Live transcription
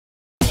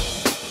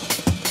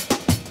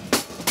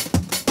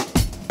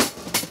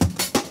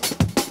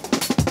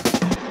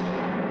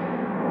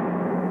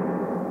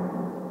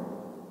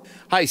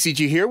Hi,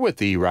 CG here with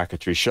the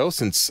Rocketry Show.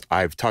 Since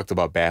I've talked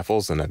about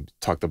baffles and I've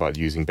talked about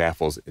using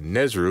baffles in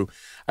Nesaru,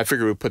 I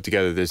figured we'd put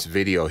together this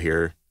video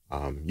here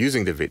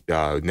using the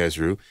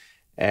Nesaru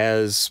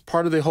as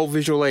part of the whole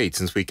visual aid,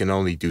 since we can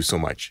only do so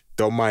much.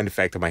 Don't mind the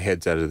fact that my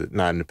head's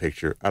not in the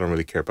picture. I don't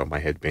really care about my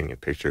head being in the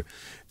picture.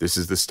 This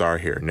is the star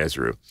here,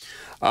 Nesaru.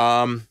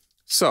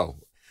 So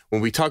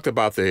when we talked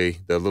about the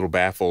little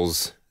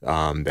baffles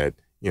that,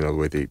 you know,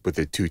 with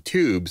the two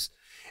tubes,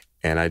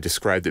 and I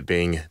described it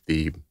being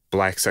the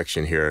black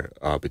section here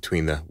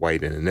between the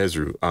white and the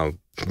Nesaru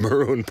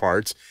maroon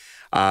parts.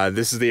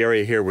 This is the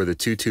area here where the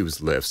two tubes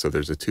live. So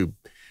there's a tube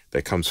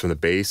that comes from the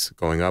base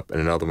going up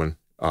and another one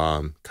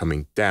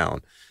coming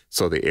down.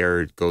 So the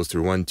air goes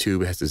through one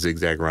tube, has to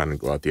zigzag around and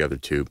go out the other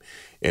tube.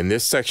 In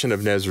this section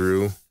of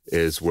Nesaru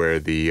is where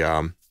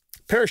the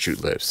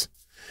parachute lives.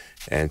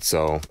 And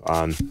so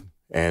I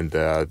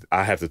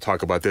have to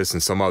talk about this in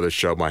some other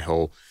show, my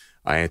whole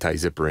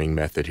anti-zippering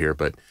method here,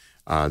 but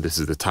this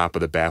is the top of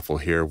the baffle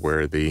here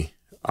where the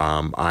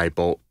eye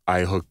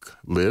hook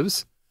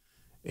lives.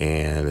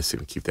 And let's see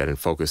if we can keep that in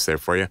focus there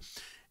for you.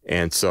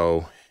 And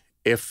so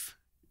if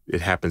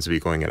it happens to be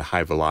going at a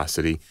high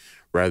velocity,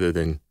 rather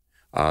than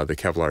the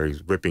Kevlar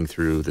is ripping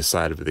through the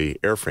side of the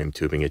airframe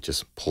tubing, it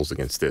just pulls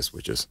against this,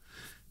 which is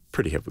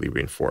pretty heavily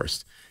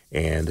reinforced.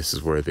 And this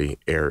is where the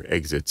air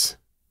exits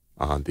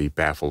on the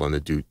baffle on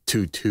the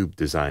two tube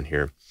design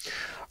here.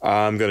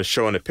 I'm going to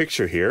show in a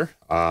picture here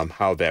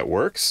how that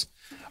works.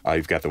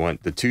 You've got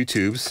the two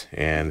tubes,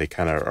 and they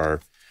kind of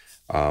are,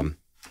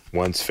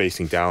 one's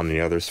facing down and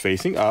the other's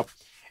facing up,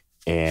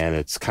 and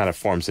it's kind of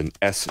forms an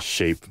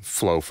S-shaped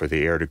flow for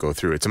the air to go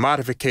through. It's a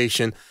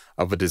modification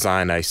of a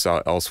design I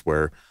saw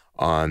elsewhere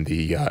on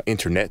the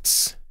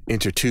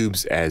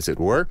intertubes, as it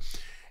were,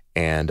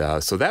 and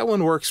so that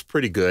one works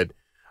pretty good.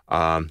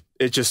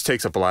 It just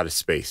takes up a lot of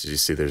space. As you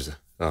see, there's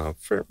a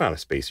fair amount of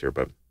space here,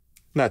 but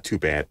not too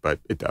bad, but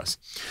it does.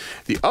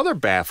 The other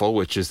baffle,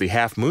 which is the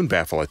Halfmoon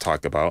Baffle I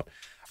talked about,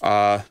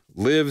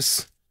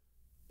 lives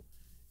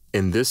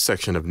in this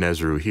section of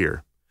Nesaru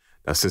here.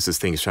 Now, since this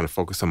thing is trying to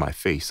focus on my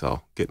face,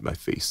 I'll get my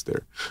face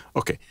there.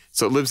 Okay,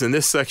 so it lives in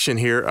this section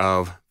here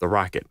of the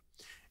rocket,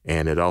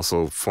 and it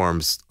also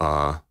forms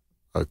a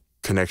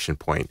connection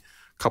point,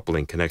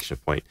 coupling connection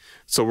point.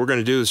 So what we're going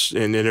to do is,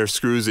 and then there's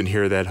screws in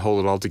here that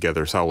hold it all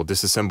together. So I will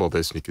disassemble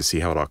this, and you can see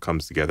how it all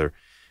comes together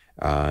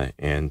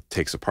and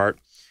takes apart,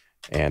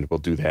 and we'll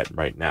do that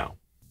right now.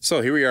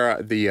 So here we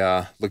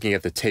are, looking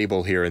at the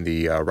table here in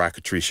the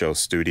Rocketry Show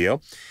studio,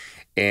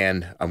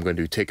 and I'm going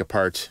to take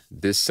apart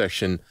this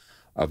section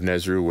of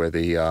Nesaru where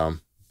the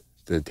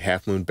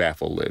Halfmoon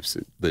Baffle lives.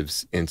 It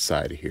lives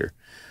inside of here.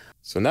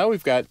 So now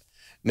we've got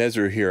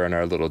Nesaru here on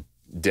our little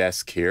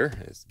desk here.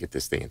 Let's get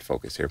this thing in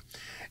focus here,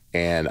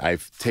 and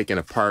I've taken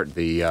apart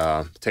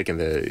taken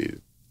the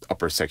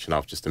upper section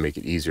off just to make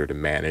it easier to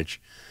manage.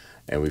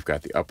 And we've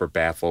got the upper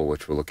baffle,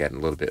 which we'll look at in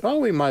a little bit. Oh,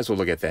 we might as well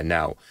look at that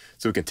now,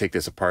 so we can take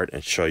this apart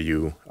and show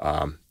you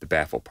the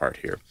baffle part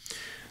here.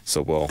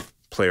 So we'll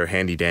play our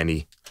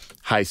handy-dandy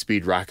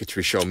high-speed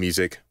Rocketry Show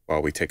music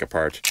while we take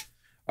apart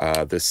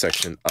this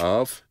section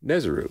of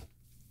Nesaru.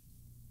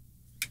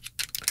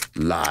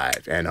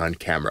 Live and on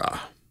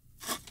camera.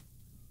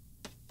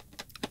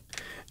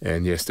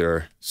 And yes, there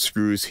are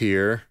screws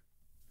here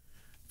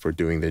for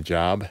doing the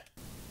job.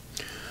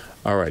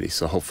 Alrighty,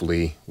 so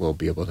hopefully we'll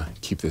be able to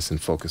keep this in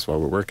focus while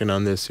we're working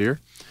on this here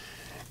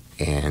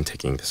and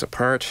taking this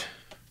apart.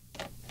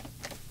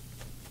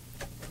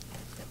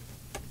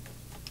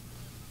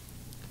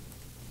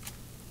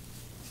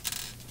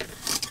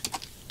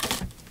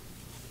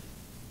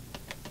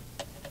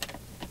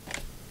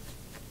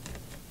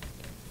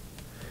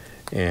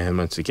 And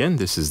once again,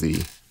 this is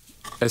the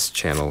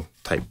S-channel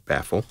type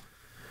baffle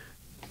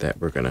that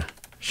we're going to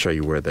show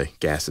you where the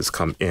gases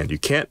come in. You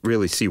can't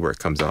really see where it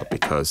comes out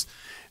because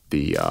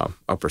the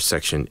upper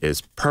section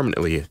is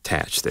permanently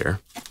attached there,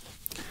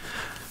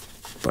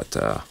 but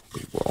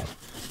we will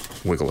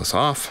wiggle this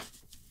off.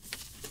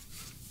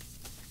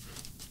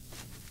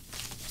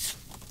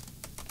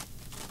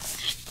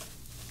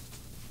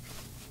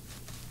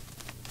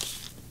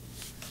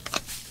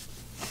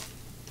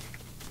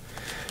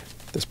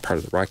 This part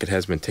of the rocket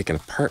has been taken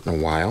apart in a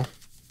while,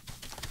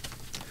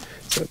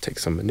 so it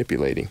takes some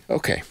manipulating.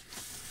 Okay,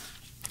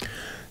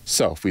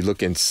 so if we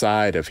look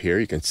inside of here,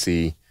 you can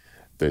see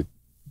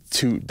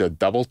the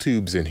double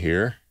tubes in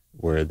here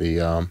where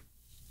the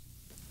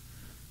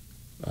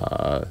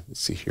let's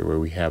see here where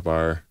we have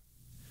where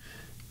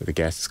the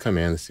gases come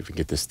in. Let's see if we can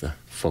get this to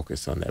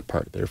focus on that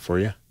part there for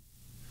you.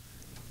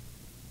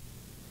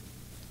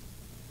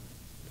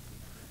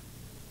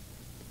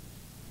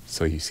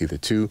 So you see the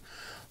two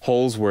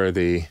holes where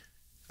the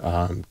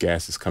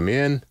gases come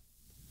in,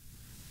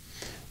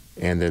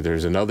 and then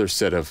there's another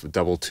set of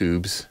double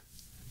tubes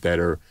that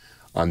are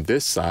on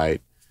this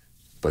side,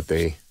 but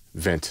they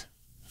vent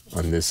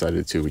on this side of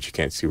the tube, which you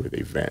can't see where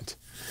they vent.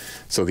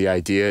 So the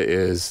idea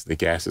is the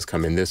gases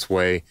come in this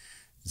way,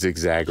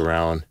 zigzag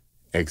around,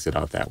 exit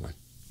out that one.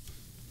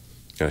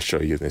 I'm going to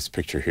show you in this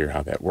picture here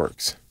how that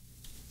works.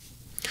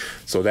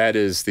 So that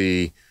is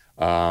the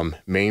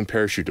main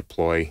parachute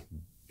deploy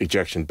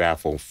ejection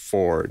baffle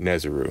for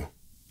Nesaru.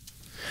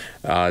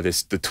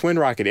 The twin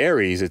rocket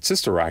Ares, its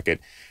sister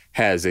rocket,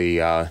 has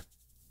a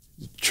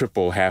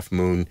triple half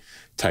moon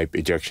type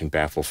ejection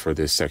baffle for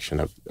this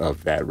section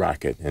of that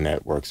rocket, and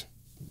that works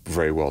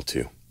very well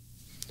too.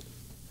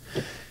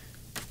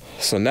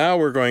 So now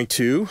we're going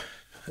to,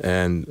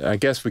 and I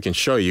guess we can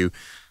show you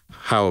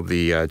how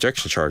the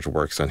ejection charge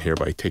works on here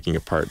by taking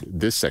apart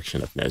this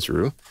section of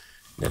Nesaru.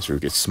 Nesaru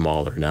gets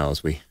smaller now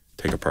as we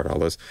take apart all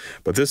this,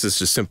 but this is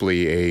just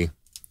simply a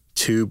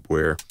tube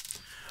where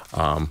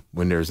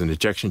when there's an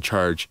ejection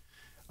charge,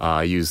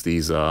 I use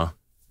these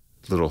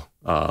little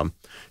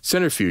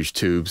centrifuge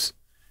tubes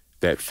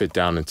that fit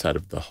down inside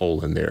of the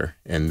hole in there,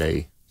 and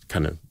they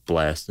kind of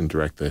blast and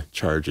direct the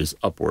charges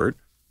upward.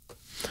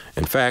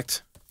 In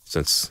fact,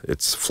 since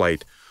its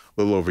flight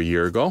a little over a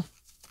year ago,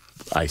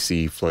 I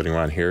see floating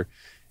around here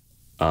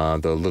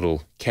the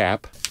little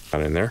cap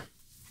out in there.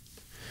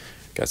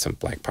 Got some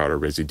black powder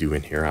residue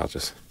in here. I'll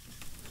just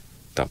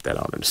dump that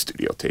out on the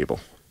studio table.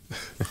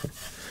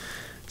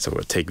 So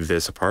we'll take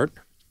this apart.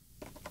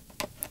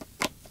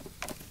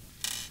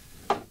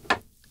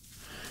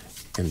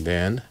 And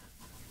then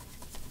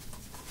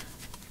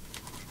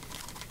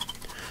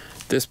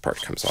this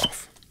part comes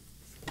off.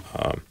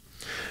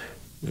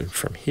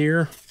 From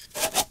here.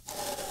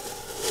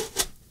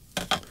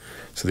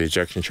 So the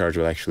ejection charge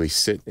will actually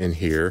sit in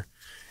here,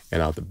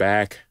 and out the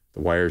back,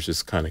 the wires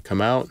just kind of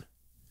come out.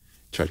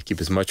 Try to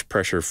keep as much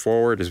pressure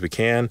forward as we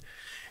can,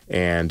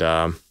 and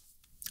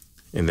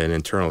then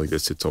internally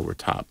this sits over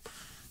top.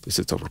 This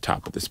sits over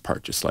top of this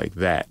part just like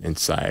that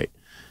inside,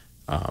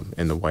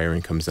 and the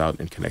wiring comes out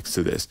and connects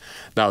to this.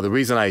 Now the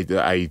reason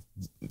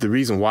the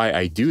reason why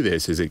I do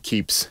this is it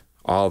keeps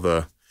all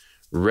the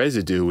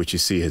residue which you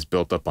see has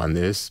built up on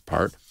this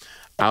part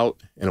out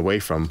and away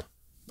from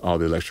all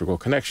the electrical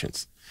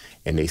connections,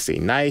 and they stay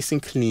nice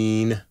and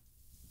clean,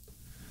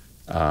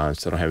 so I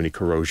don't have any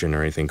corrosion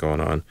or anything going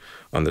on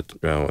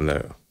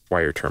the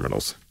wire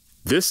terminals.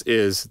 This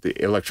is the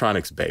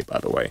electronics bay, by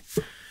the way.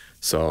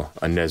 So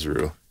a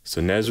Nesaru.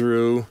 So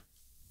Nesaru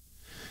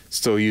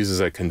still uses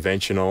a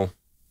conventional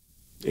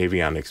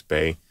avionics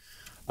bay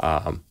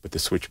with the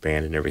switch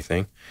band and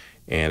everything,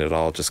 and it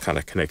all just kind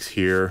of connects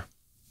here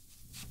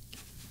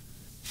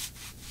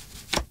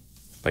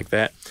like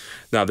that.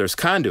 Now there's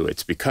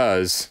conduits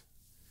because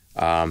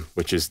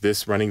which is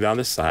this running down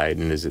the side,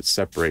 and as it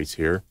separates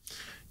here,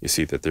 you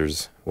see that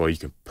there's, well, you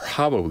can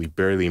probably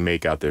barely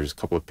make out, there's a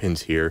couple of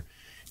pins here,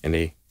 and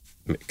they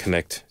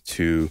connect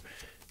to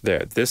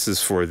there. This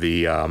is for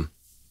the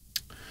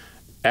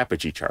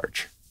Apogee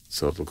charge.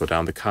 So it'll go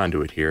down the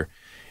conduit here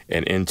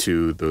and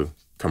into the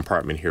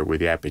compartment here where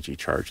the Apogee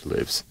charge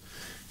lives.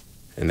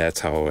 And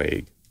that's how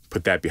I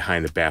put that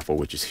behind the baffle,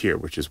 which is here,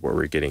 which is where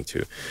we're getting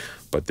to.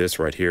 But this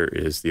right here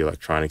is the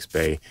electronics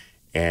bay,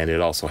 and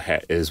it also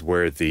is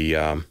where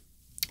the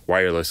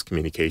wireless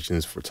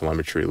communications for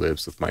telemetry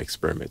lives with my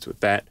experiments with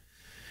that.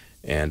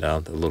 And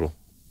the little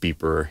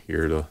beeper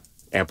here, the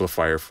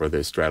amplifier for the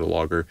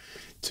stratologger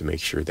to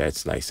make sure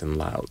that's nice and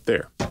loud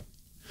there.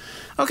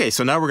 Okay,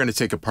 so now we're going to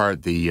take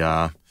apart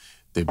the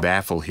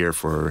baffle here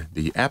for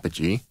the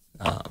Apogee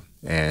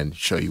and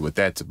show you what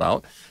that's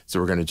about. So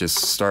we're going to just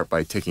start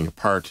by taking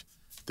apart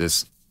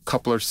this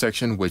coupler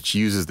section, which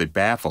uses the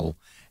baffle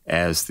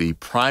as the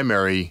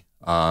primary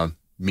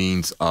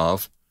means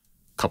of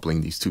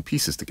coupling these two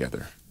pieces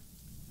together.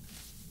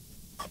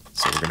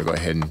 So we're going to go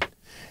ahead and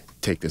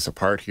take this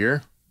apart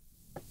here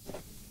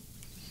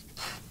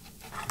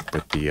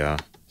with the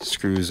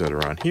screws that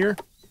are on here.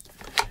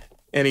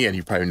 And again,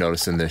 you probably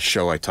noticed in this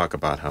show I talk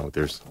about how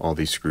there's all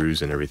these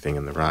screws and everything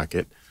in the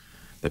rocket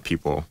that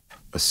people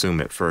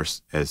assume at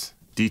first as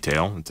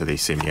detail until they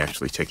see me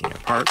actually taking it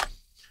apart.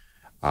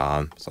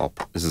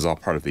 This is all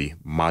part of the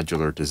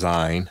modular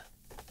design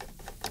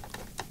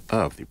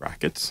of the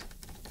rockets.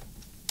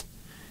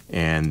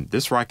 And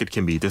this rocket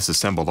can be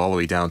disassembled all the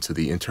way down to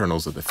the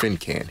internals of the fin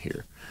can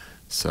here.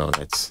 So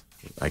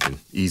I can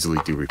easily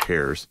do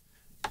repairs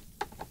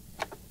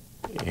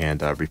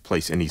and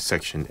replace any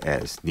section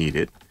as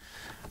needed.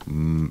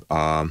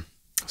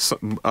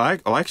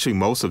 Actually,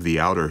 most of the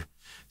outer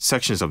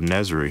sections of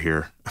Nesaru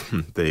here,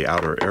 the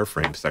outer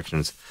airframe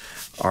sections,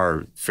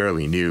 are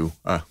fairly new,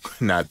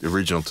 not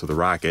original to the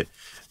rocket.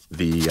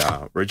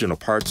 The original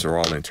parts are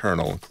all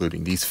internal,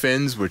 including these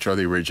fins, which are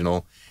the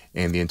original,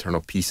 and the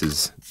internal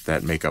pieces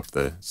that make up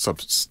the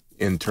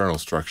internal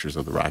structures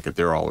of the rocket.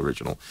 They're all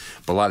original.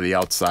 But a lot of the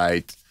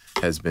outside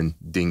has been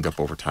dinged up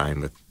over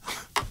time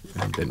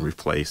and been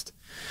replaced.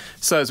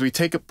 So as we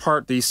take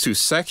apart these two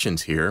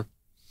sections here,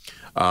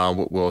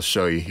 what we'll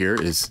show you here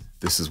is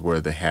this is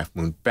where the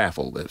Halfmoon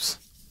Baffle lives.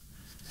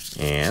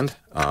 And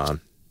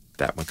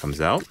that one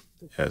comes out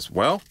as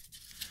well.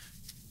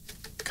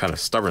 Kind of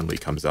stubbornly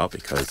comes out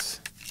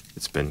because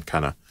it's been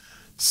kind of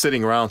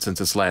sitting around since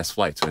its last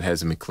flight, so it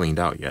hasn't been cleaned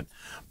out yet.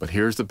 But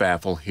here's the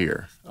baffle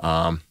here.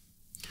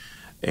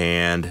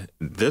 And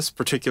this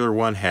particular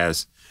one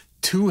has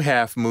two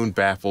Halfmoon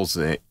Baffles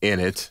in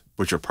it,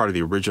 which are part of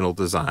the original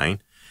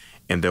design.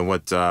 And then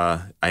what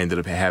I ended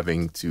up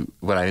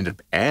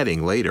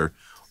adding later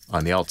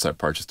on the outside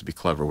part, just to be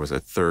clever, was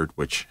a third,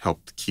 which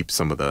helped keep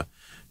some of the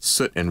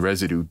soot and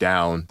residue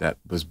down that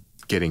was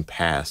getting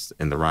past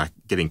in the rock,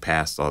 getting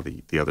past all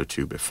the other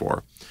two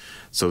before.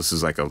 So this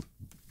is like a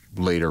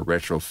later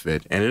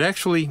retrofit, and it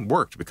actually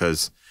worked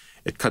because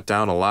it cut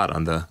down a lot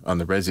on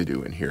the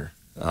residue in here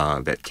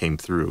that came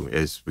through.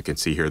 As we can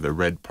see here, the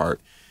red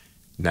part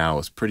now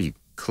is pretty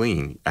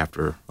clean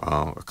after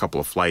a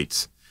couple of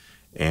flights.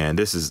 And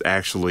this is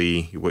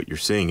actually, what you're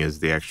seeing is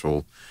the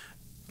actual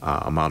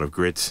amount of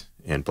grit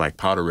and black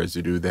powder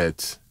residue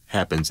that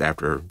happens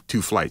after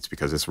 2 flights,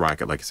 because this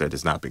rocket, like I said,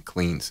 has not been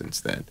cleaned since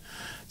then.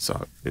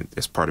 So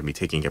as part of me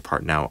taking it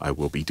apart now, I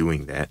will be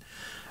doing that.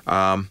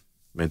 And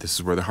this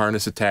is where the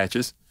harness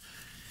attaches.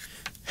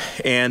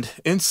 And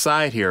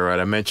inside here,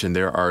 what I mentioned,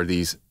 there are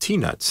these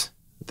T-nuts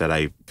that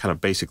I kind of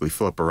basically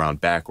flip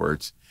around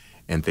backwards,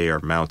 and they are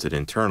mounted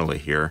internally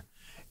here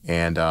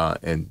and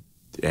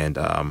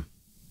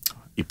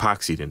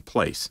epoxied in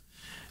place.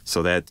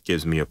 So that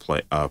gives me a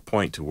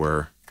point to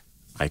where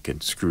I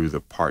can screw the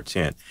parts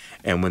in.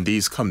 And when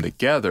these come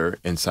together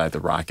inside the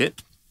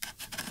rocket,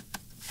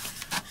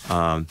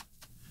 the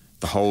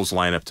holes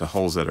line up to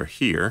holes that are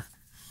here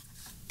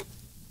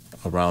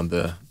around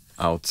the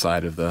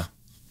outside of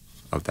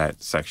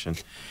that section.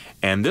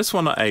 And this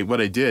one,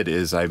 what I did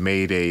is I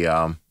made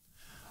a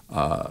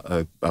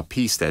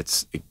piece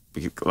that's, it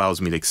allows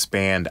me to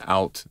expand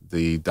out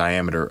the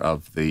diameter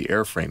of the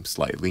airframe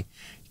slightly.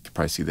 You can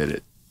probably see that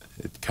it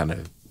kind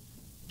of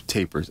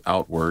tapers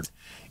outward.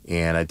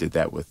 And I did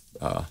that with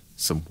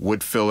some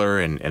wood filler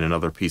and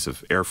another piece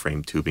of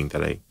airframe tubing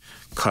that I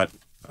cut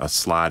a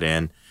slot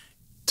in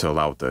to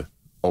allow it to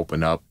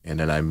open up. And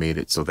then I made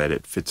it so that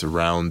it fits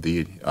around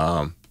the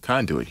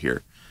conduit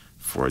here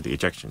for the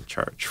ejection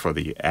charge, for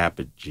the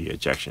Apogee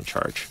ejection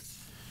charge.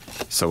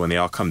 So when they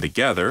all come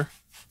together,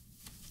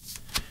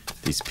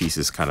 these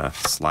pieces kind of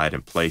slide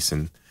in place,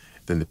 and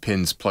then the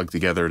pins plug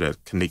together to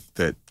connect,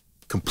 that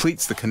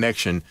completes the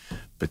connection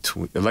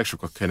between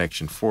electrical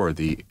connection for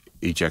the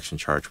ejection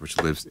charge, which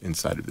lives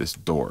inside of this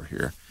door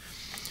here.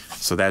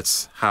 So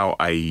that's how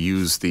I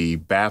use the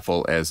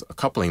baffle as a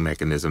coupling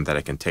mechanism that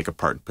I can take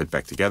apart and put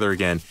back together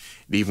again.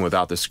 And even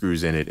without the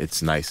screws in it,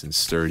 it's nice and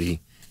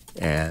sturdy,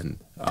 and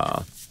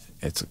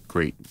it's a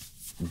great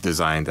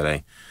design that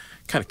I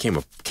kind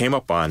of came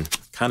up on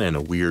kind of in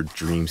a weird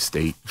dream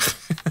state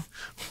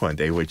one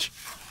day, which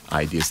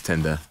ideas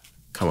tend to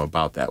come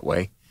about that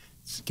way.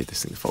 Let's get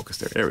this thing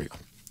focused there. There we go.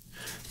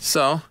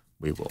 So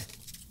we will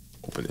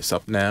open this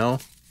up now,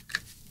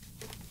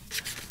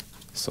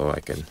 so I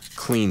can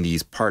clean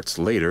these parts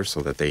later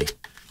so that they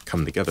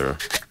come together,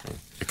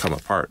 they come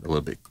apart a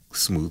little bit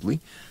smoothly.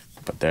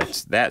 But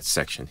that's that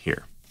section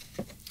here.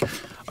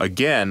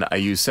 Again, I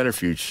use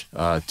centrifuge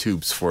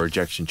tubes for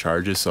ejection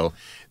charges. So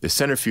the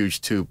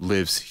centrifuge tube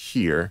lives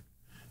here,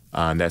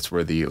 and that's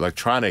where the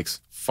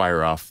electronics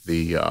fire off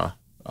the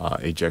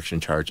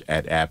ejection charge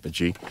at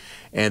Apogee.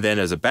 And then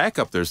as a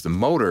backup, there's the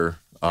motor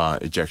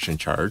ejection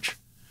charge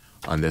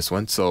on this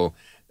one. So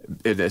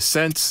in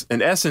essence,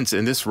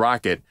 in this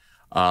rocket,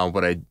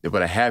 what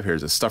I have here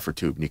is a stuffer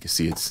tube, and you can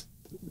see it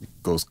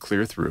goes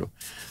clear through.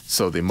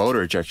 So the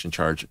motor ejection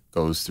charge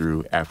goes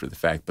through after the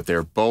fact, but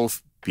they're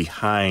both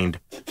behind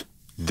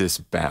this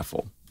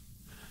baffle,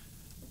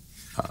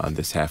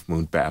 this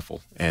Halfmoon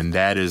Baffle. And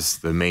that is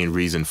the main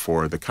reason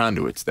for the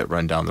conduits that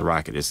run down the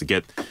rocket, is to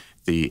get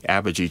the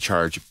Apogee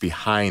charge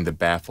behind the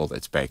baffle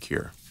that's back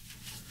here.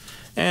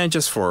 And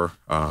just for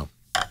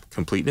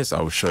completeness,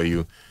 I will show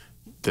you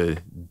the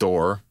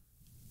door,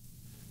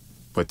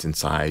 what's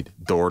inside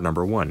door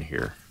number 1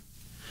 here.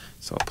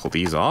 So I'll pull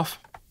these off.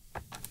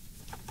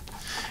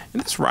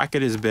 And this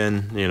rocket has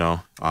been, you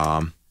know,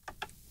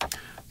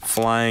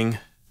 flying.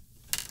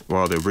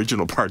 Well, the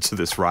original parts of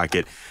this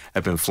rocket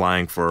have been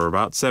flying for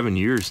about 7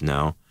 years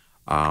now.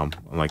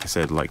 Like I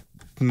said, like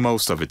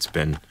most of it's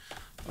been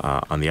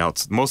on the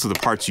outside. Most of the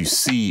parts you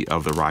see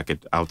of the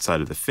rocket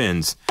outside of the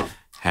fins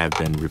have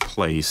been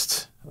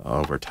replaced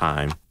over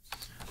time,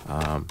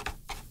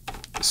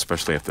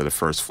 especially after the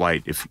first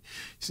flight. If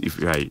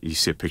you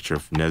see a picture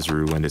of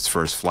Nesaru in its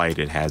first flight,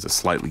 it has a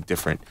slightly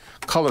different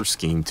color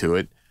scheme to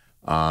it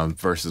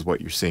versus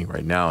what you're seeing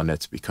right now, and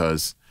that's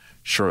because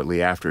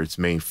shortly after its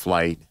main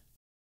flight,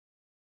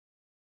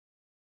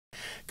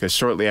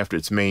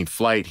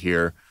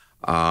 here,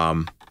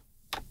 the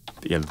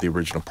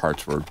original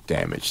parts were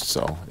damaged,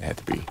 so it had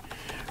to be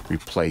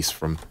replaced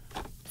from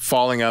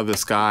falling out of the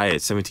sky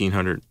at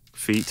 1,700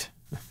 feet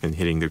and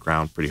hitting the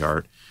ground pretty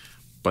hard.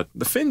 But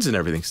the fins and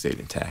everything stayed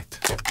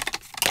intact.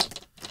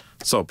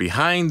 So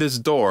behind this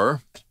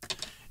door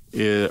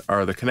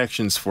are the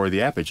connections for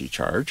the Apogee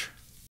charge.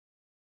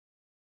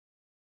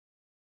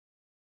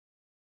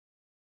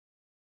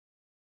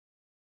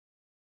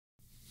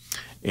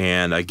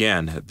 And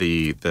again,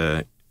 the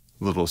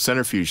little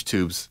centrifuge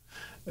tubes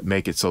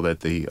make it so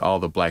that all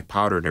the black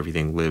powder and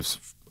everything lives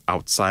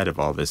outside of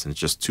all this, and it's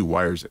just 2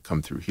 wires that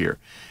come through here.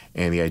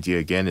 And the idea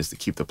again is to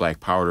keep the black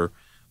powder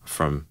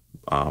from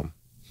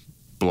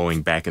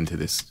blowing back into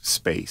this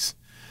space.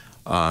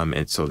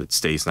 and so it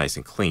stays nice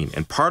and clean.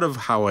 And part of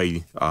how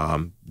I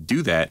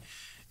do that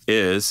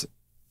is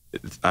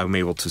I'm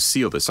able to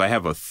seal this. So I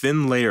have a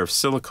thin layer of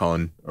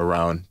silicone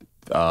around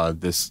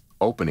this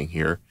opening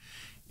here,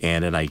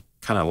 and then I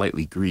kind of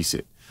lightly grease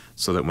it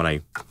so that when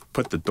I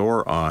put the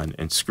door on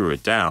and screw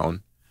it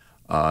down,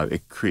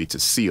 it creates a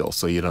seal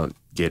so you don't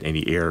get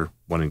any air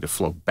wanting to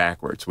flow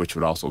backwards, which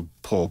would also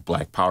pull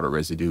black powder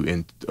residue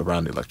in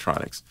around the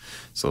electronics.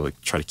 So I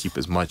try to keep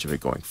as much of it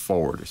going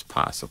forward as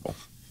possible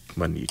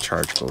when the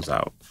charge goes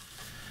out.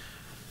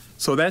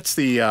 So that's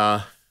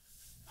the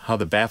how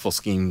the baffle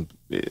scheme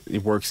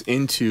it works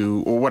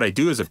into, or what I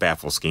do as a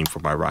baffle scheme for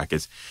my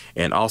rockets,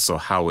 and also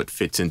how it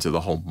fits into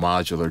the whole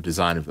modular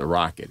design of the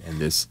rocket. And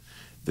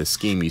the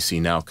scheme you see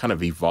now kind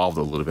of evolved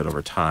a little bit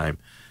over time.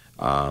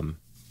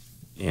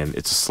 And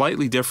it's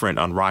slightly different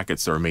on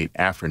rockets that are made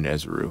after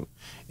Nesaru.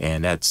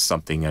 And that's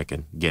something I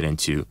can get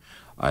into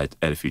at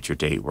a future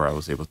date, where I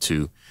was able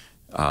to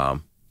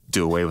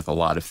do away with a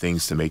lot of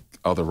things to make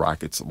other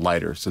rockets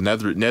lighter. So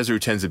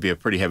Nesaru tends to be a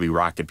pretty heavy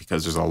rocket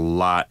because there's a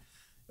lot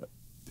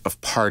of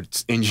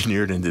parts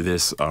engineered into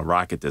this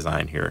rocket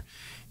design here.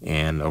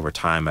 And over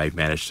time, I've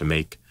managed to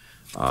make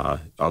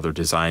other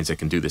designs that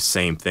can do the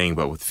same thing,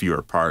 but with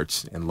fewer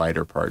parts and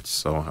lighter parts.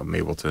 So I'm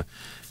able to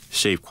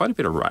shave quite a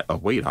bit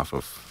of weight off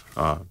of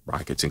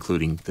rockets,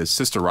 including the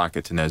sister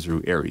rocket to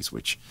Nesaru, Ares,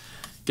 which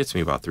gets me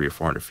about 300 or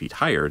 400 feet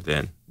higher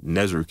than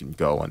Nesaru can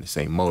go on the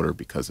same motor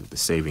because of the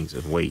savings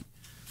in weight.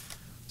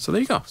 So there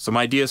you go. Some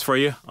ideas for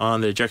you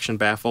on the ejection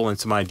baffle and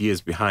some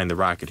ideas behind the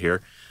rocket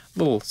here. A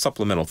little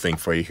supplemental thing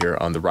for you here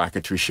on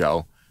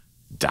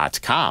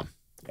TheRocketryShow.com.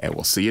 And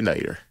we'll see you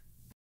later.